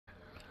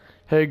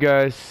Hey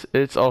guys,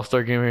 it's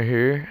All-Star Gamer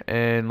here,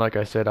 and like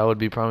I said, I would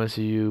be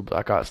promising you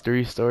Black Ops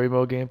 3 story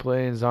mode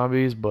gameplay and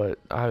zombies, but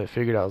I haven't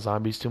figured out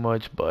zombies too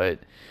much. But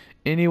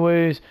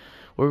anyways,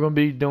 we're gonna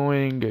be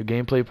doing a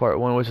gameplay part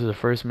 1, which is the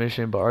first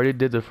mission, but I already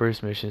did the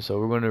first mission, so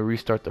we're gonna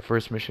restart the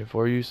first mission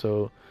for you.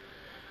 So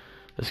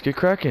let's get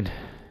cracking.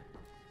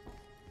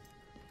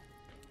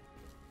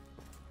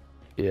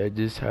 Yeah, I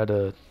just had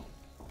a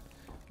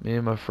me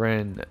and my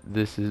friend.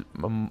 This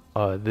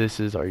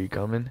is Are You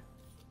Coming?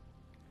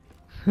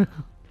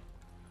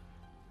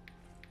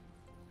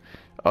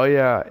 Oh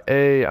yeah,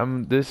 hey,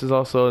 this is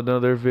also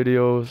another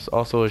video,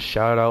 also a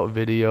shout out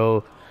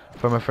video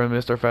for my friend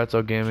Mr.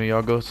 Fatso Gaming.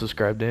 Y'all go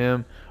subscribe to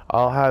him.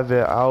 I'll have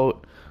it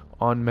out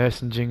on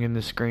messaging in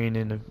the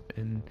screen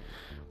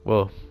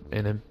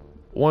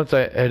once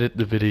I edit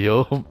the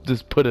video,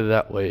 just put it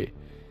that way.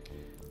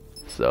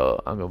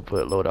 So I'm gonna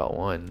put loadout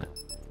 1.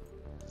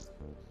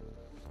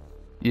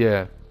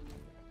 Yeah.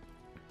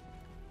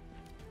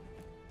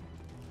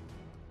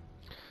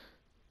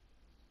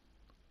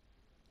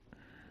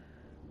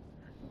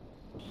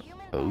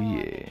 Oh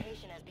yeah.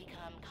 Has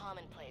become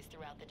commonplace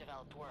throughout the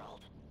developed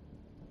world.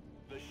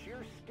 The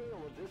sheer scale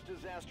of this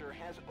disaster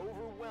has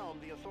overwhelmed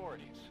the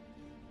authorities.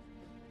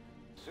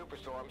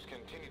 Superstorms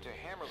continue to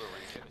hammer the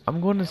region.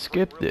 I'm going to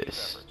skip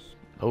this.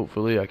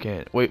 Hopefully I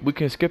can't. Wait, we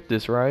can skip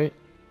this, right?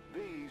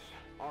 These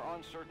are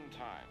uncertain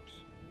times.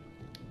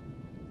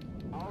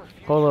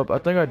 Hold up, I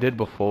think I did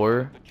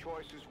before. The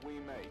choices we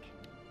make.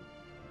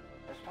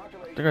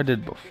 I think I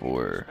did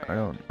before. I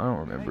don't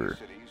remember.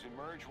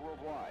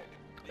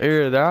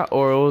 Either that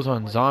or it was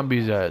on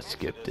zombies that I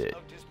skipped it.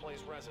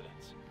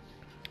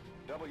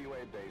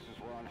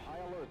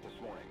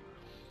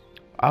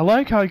 I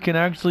like how you can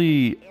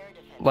actually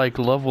like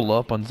level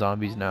up on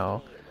zombies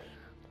now.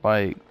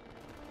 Like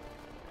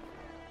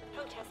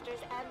Protesters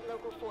and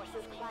local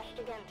forces clashed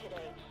again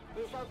today,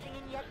 resulting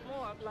in yet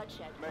more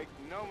bloodshed. Make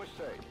no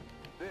mistake,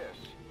 this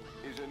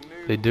is a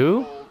new they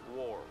do? Cold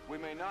War. We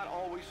may not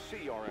always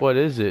see our What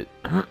is it?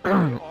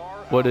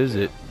 What is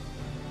it?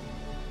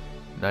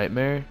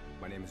 Nightmare?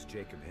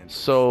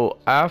 So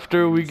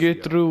after we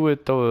get through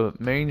with the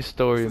main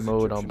story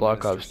mode on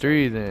Black Ops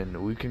 3,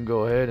 then we can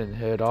go ahead and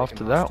head off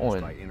to that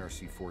one.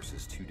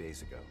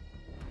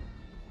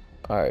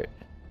 Alright.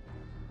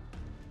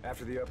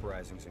 After the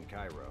uprisings in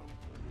Cairo,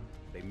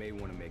 they may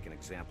want to make an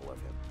example of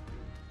him.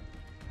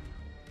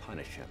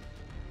 Punish him.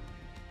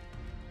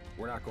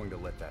 We're not going to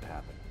let that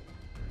happen.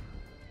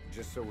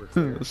 Just so we're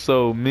clear.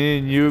 So me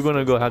and you are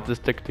gonna go have to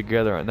stick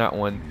together on that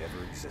one,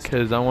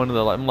 cause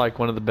I'm like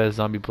one of the best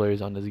zombie players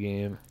on this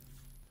game.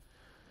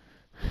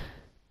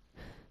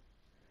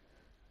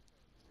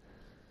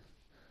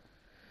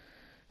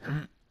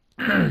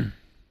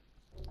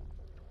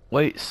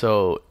 Wait,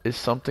 so is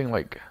something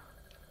like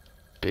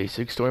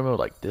basic story mode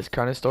like this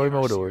kind of story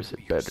mode, or is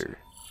it better?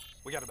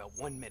 We got about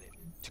 1 minute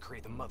to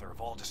create the mother of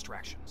all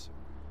distractions.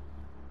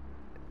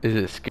 Is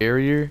it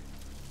scarier?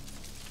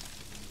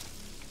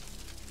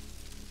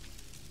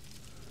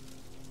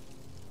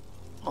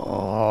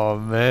 Oh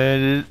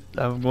man,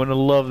 I'm gonna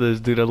love this,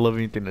 dude. I love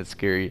anything that's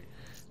scary.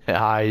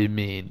 I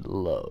mean,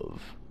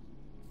 love.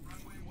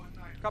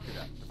 Copy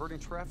that. Diverting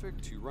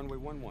traffic to runway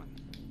 11.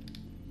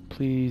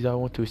 Please, I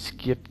want to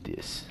skip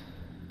this.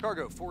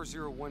 Cargo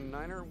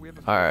 4019er, we have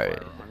a All right.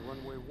 fire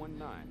on runway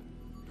 19.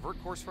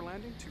 Divert course for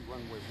landing to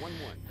runway 11.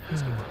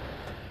 Please confirm.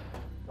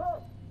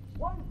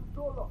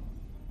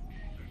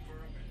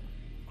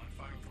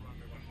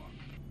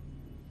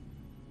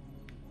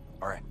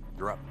 All right,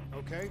 you're up.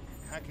 Okay,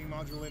 hacking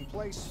module in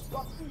place.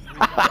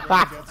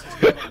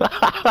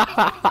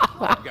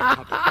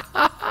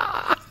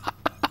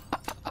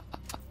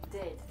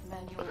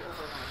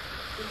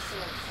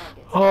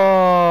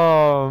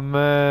 Oh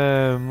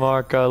man,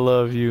 Mark, I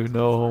love you.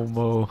 No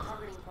homo.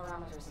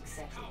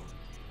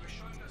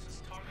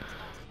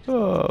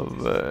 Oh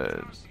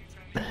man.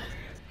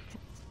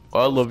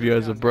 Well, I love you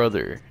as a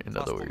brother, in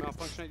other words.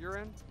 Malfunction at your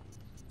end?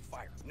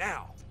 Fire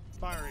now.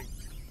 Firing.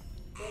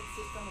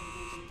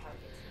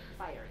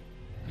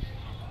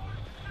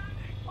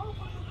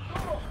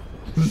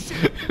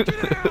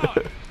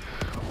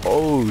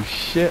 Oh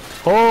shit.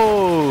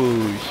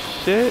 Oh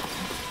shit.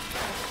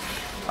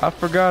 I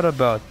forgot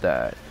about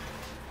that.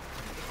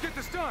 Get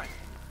this done.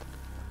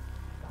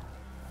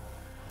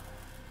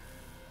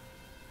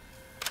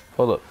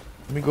 Hold up.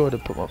 Let me go ahead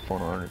and put my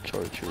phone on a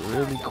charger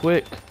really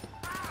quick.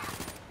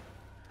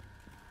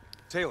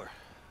 Taylor,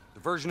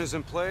 diversion is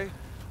in play.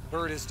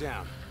 Bird is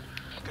down.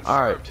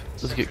 Alright,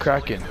 let's get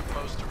cracking.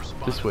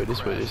 This way,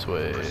 this way, this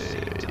way.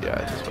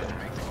 Yeah, this way.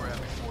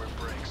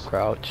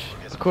 Crouch.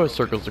 Of course,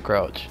 circles to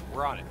crouch.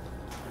 We're on it.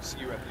 See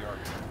you at the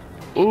army.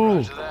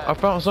 Ooh, I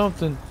found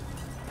something.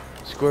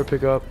 Score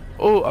pickup.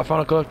 Oh, I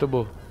found a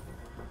collectible.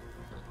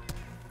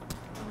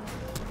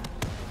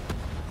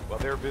 While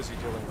they're busy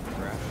dealing with the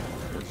crash,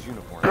 there's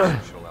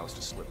uniforms should allow us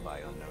to slip by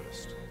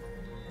unnoticed.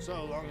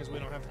 So long as we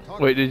don't have to talk.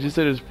 Wait, did you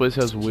say this place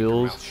has Keep your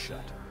mouth wheels?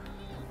 shut.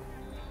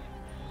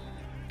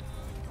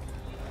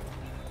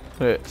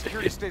 Wait.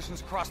 Security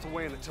stations across the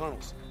way in the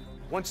tunnels.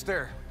 Once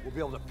there, we'll be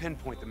able to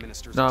pinpoint the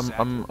minister's No, exact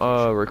I'm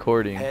location.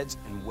 recording. Heads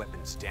and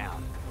weapons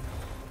down.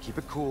 Keep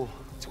it cool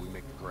until we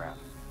make the grab.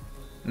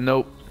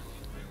 Nope.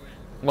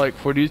 Like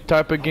for these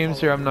type of games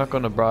here, I'm not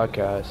gonna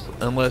broadcast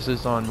unless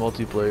it's on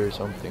multiplayer or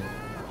something,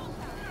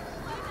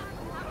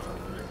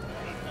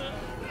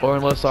 or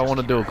unless I want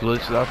to do a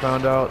glitch that I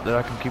found out that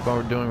I can keep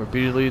on doing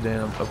repeatedly.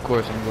 Then of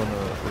course I'm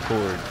gonna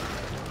record.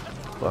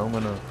 But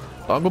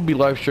I'm gonna be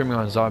live streaming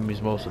on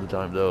zombies most of the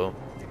time though.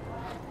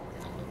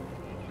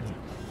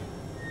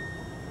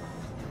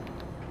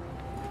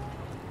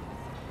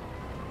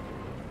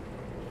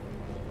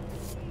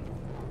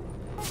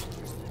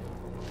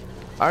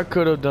 I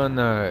could have done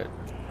that.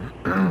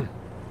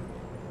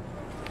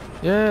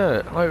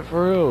 Yeah, like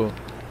for real.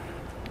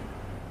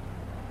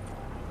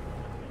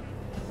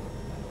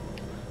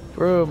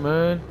 For real,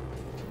 man.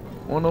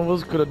 One of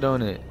us could have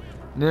done it.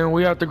 And then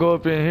we have to go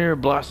up in here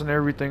blasting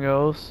everything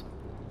else.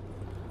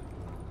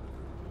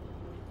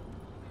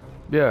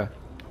 Yeah.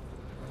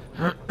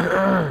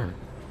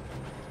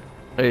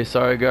 Hey,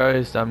 sorry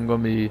guys. I'm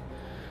gonna be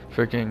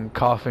freaking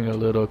coughing a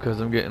little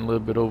because I'm getting a little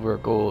bit over a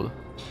cold.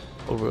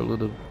 Over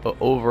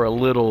a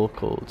little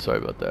cold. Sorry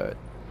about that.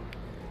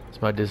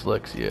 It's my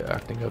dyslexia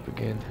acting up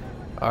again.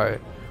 Alright.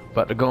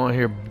 About to go in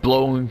here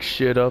blowing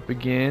shit up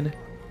again.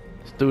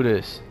 Let's do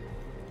this.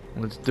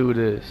 Let's do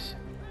this.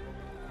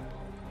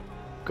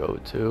 Go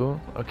to.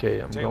 Okay,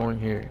 I'm Taylor, going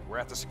here. We're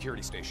at the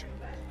security station.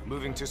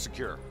 Moving to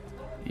secure.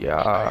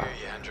 Yeah.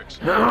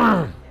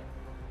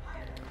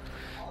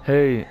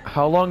 Hey,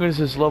 how long is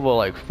this level?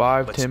 Like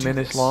 5-10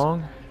 minutes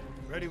long?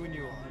 Ready when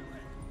you are.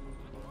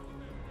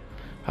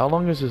 How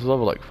long is this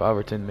level? Like 5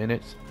 or 10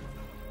 minutes?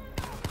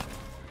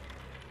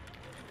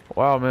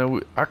 Wow,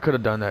 man, I could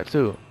have done that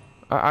too.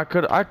 I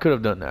could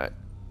have done that.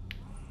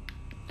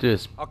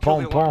 Just I'll kill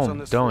the alarms on pom,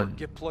 this floor. done.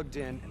 Get plugged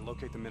in and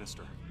locate the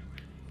minister.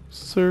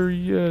 Sir,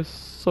 yes,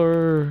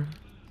 sir.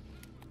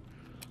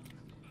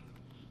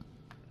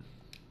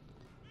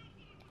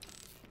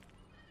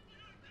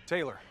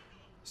 Taylor,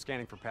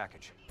 scanning for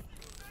package.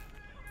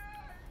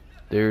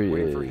 There he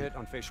Waiting for is. hit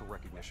on facial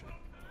recognition.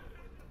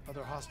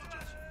 Other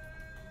hostages.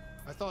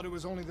 I thought it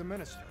was only the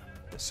minister.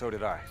 So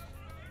did I.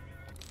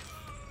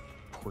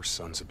 Poor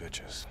sons of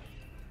bitches.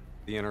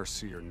 The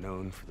NRC are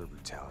known for their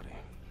brutality.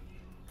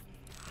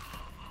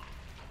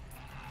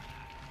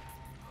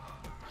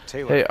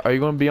 Taylor, Hey, are you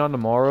gonna be on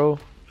tomorrow?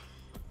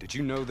 did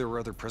you know there were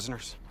other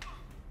prisoners?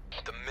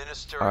 The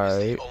minister is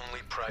Alright. the only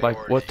priority.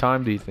 Like, what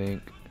time do you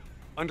think?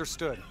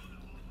 Understood.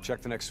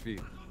 Check the next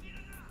feed.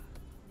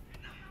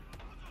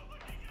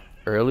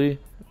 Early?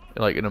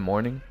 Like in the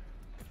morning?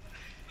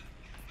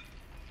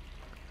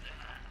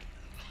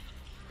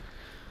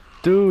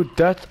 Dude,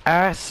 that's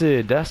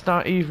acid. That's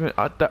not even.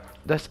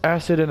 That's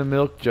acid in a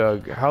milk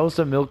jug. How's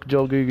the milk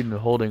jug even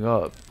holding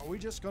up? Are we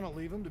just gonna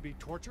leave him to be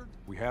tortured?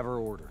 We have our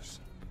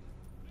orders.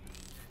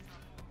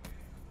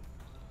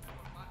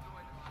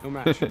 No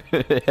match.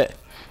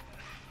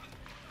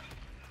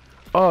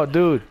 Oh,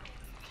 dude.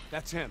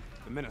 That's him,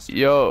 the minister.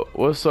 Yo,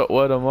 what's up?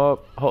 What I'm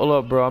up? Hold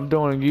up, bro. I'm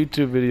doing a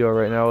YouTube video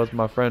right now with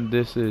my friend.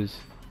 This is.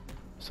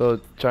 So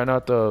try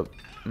not to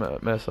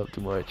mess up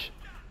too much.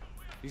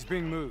 He's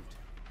being moved.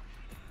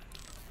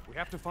 We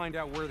have to find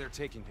out where they're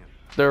taking him.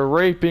 They're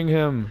raping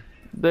him.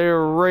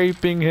 They're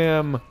raping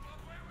him.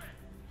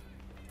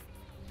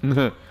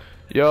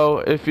 Yo,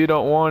 if you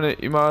don't want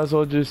it, you might as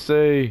well just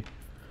say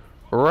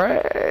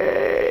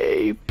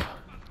rape.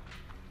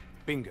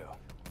 Bingo.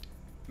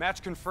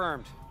 Match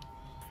confirmed.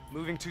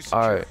 Moving to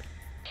secure. Alright,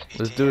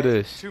 let's do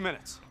this. 2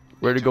 minutes.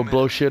 Ready to go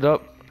blow shit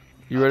up?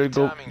 You ready to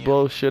go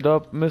blow shit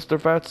up, Mr.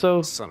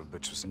 Fatso? Son of a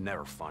bitch was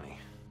never funny.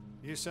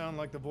 You sound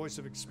like the voice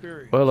of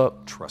experience. Well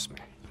up. Trust me.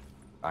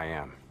 I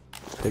am.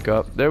 Pick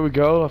up. There we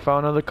go. I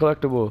found another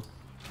collectible.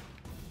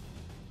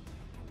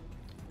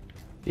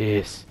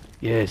 Yes.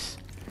 Yes.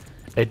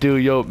 Hey,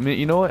 dude, yo, man,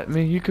 you know what?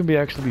 Man, you can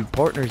actually be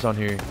partners on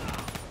here.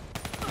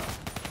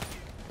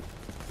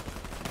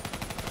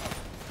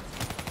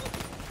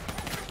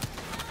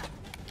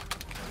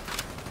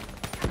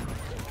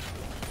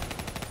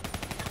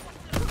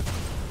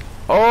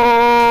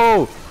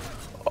 Oh!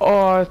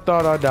 Oh, I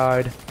thought I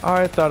died.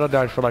 I thought I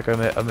died for like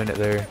a minute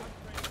there.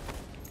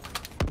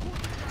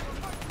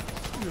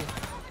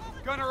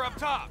 Gunner up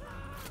top.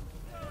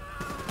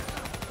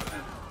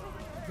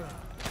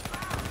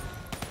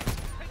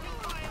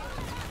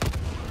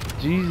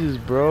 Jesus,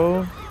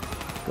 bro.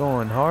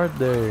 Going hard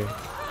there.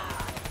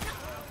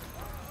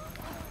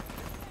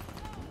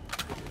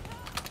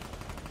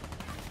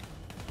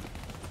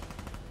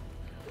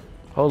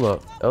 Hold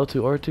up.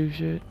 L2, R2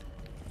 shit?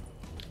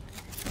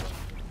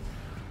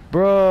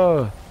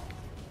 Bruh.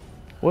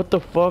 What the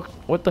fuck?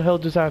 What the hell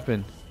just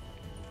happened?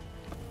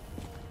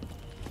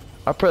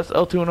 I pressed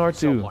L2 and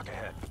Cell R2. block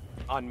ahead.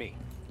 On me.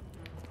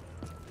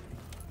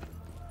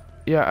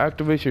 Yeah,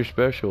 activate your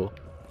special.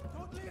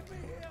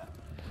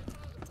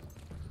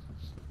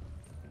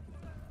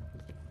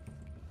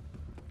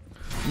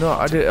 No,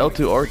 I did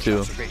L2, R2.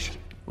 Observation.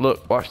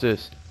 Look, watch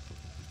this.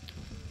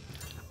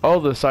 All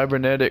the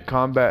cybernetic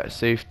combat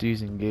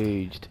safeties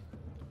engaged.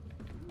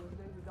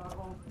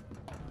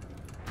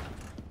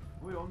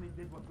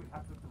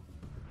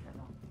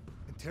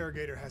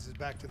 Interrogator has his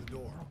back to the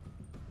door.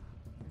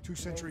 2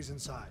 sentries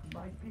inside.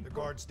 The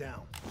guard's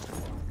down.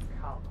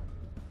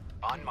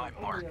 On my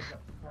mark.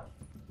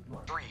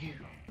 3,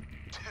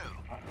 2,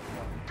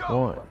 go!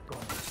 1,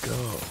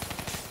 go.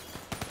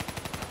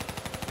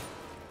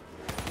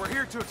 We're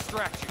here to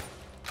extract you.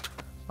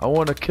 I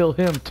want to kill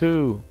him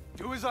too.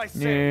 Do as I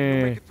say, Yeah.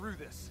 you'll make it through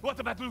this. What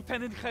about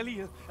Lieutenant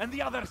Khalil and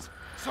the others?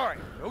 Sorry,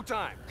 no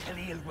time.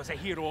 Khalil was a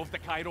hero of the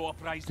Cairo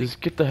uprising.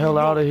 Just get the hell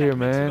out of here,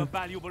 man.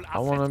 I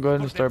want to to go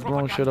ahead and start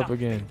blowing shit up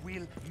again.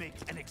 We'll make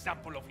an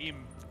example of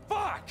him.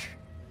 Fuck!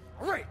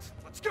 Alright,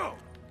 let's go.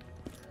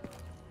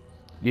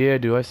 Yeah,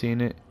 dude, I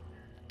seen it.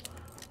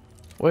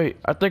 Wait,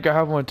 I think I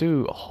have one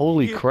too.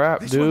 Holy Here, crap,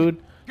 this way. dude.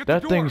 Get the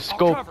That door, thing's I'll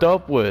scoped cover.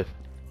 up with.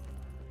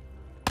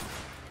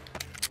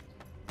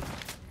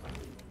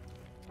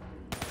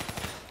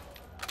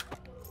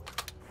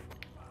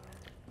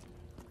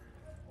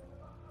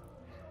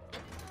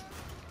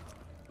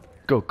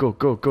 Go, go,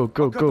 go, go,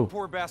 go, I'll cut the go.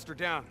 poor bastard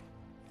down.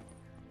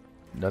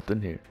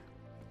 Nothing here.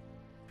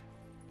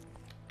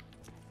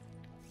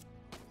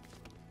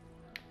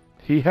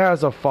 He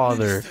has a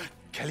father.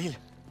 Khalil,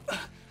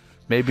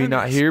 Maybe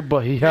not here,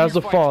 but he has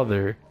a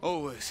father.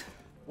 always.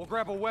 We'll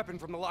grab a weapon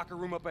from the locker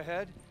room up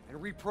ahead and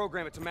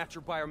reprogram it to match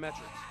your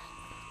biometrics.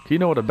 You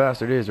know what a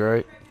bastard is,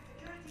 right?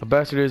 A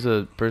bastard is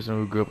a person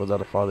who grew up without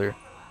a father.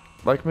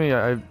 Like me,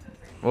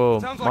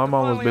 well, Sounds like my they're mom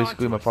was finally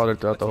basically onto my us. father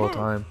throughout the whole Let's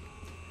move. time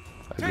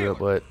I grew up,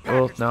 but,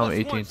 well, now I'm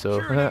 18, so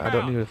I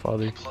don't need a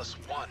father.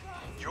 +1.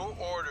 Your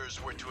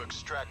orders were to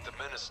extract the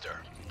minister.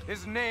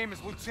 His name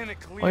is Lieutenant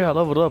Khalil. Oh yeah, I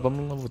leveled up. I'm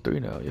on level 3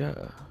 now, yeah.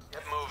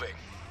 Get moving.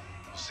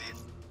 We'll see it.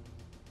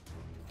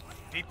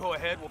 Depot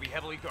ahead will be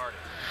heavily guarded.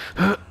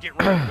 Get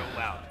ready to go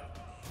loud.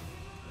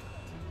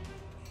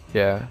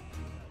 Yeah.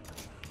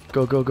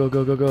 Go, go, go,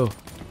 go, go, go.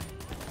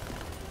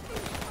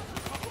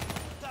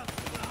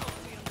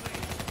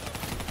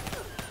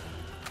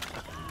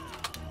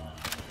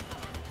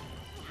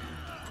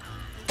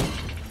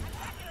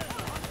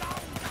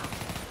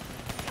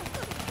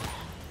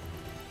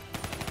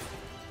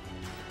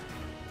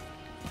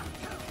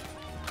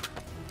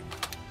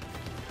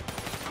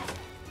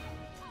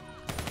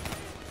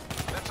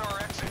 That's our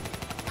exit.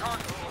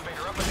 Cargo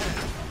elevator up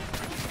ahead.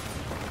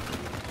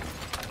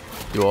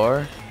 You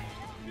are?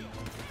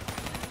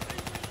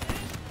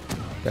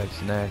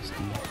 That's nasty.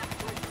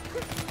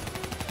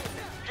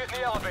 Get in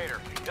the elevator.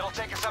 It'll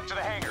take us up to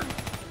the hangar.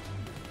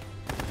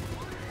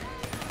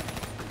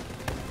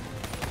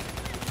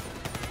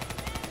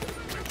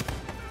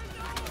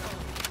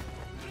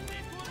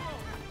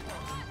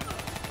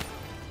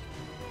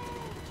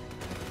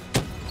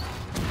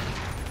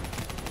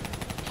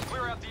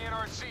 Clear out the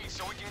NRC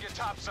so we can get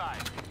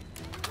topside.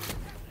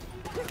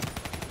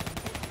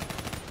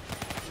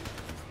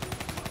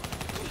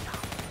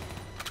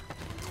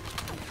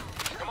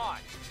 Come on,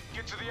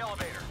 get to the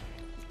elevator.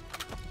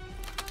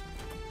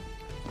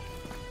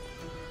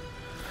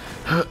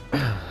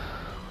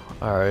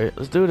 Alright,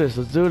 let's do this,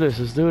 let's do this,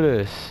 let's do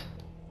this.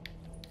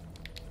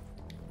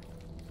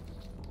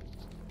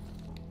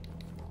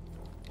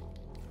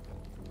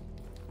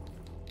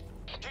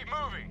 Keep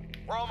moving.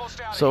 We're almost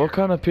out So of what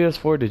kind of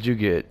PS4 did you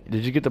get?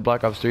 Did you get the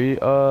Black Ops 3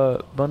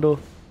 bundle?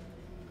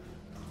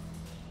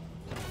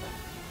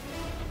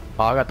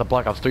 Oh, I got the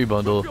Black Ops 3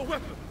 bundle. Your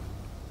weapon.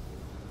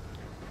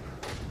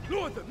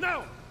 Lower them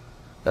now.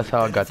 That's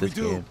how I got this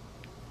game.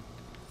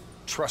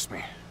 Trust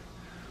me,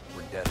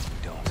 we're dead if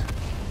we don't.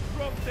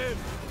 Drop them.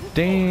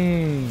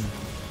 Dang.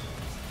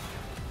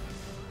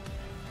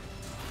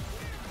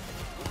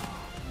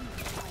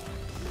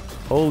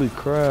 Holy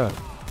crap.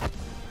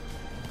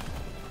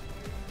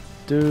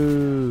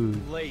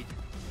 Dude. Late.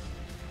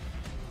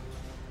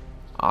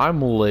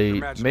 I'm late.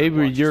 Imagine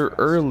Maybe I'd watch you're this fast.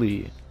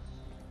 early.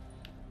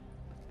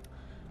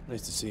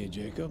 Nice to see you,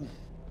 Jacob.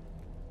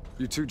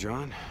 You too,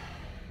 John.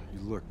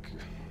 You look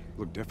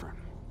different.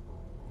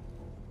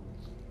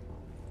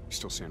 You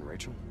still seeing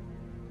Rachel?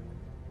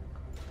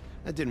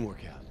 That didn't work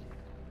out.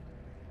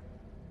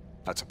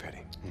 That's a pity.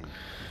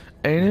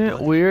 Ain't it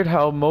weird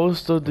how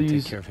most of take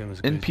these care of him as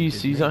good as you did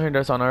NPCs me. out here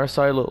that's on our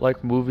side look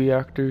like movie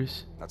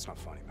actors? That's not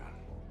funny, man.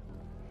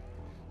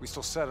 We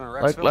still set on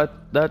our Like exfil?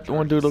 that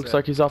one dude looks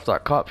like he's off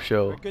that cop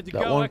show. Good to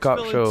That go, one cop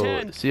exfil in show,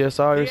 10.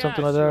 CSI or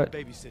something like that.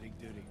 Babysitting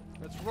duty.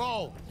 Let's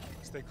roll.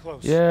 Stay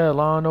close. Yeah,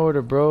 Law and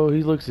Order, bro.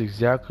 He looks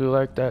exactly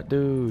like that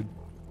dude.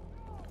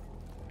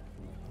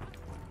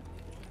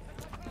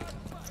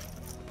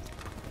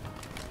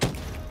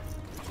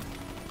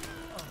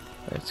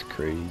 That's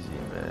crazy,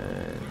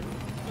 man.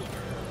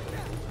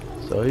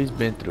 So he's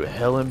been through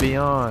hell and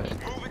beyond.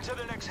 Moving to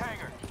the next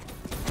hangar.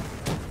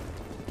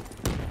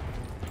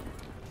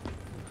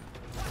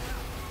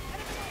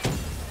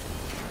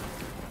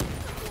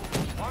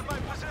 On my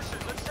position.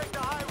 Let's take the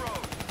high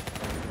road.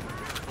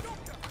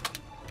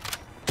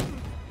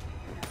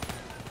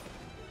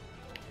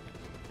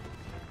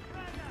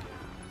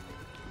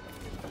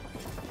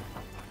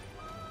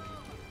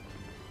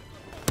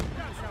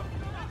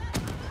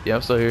 Yeah,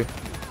 I'm still here.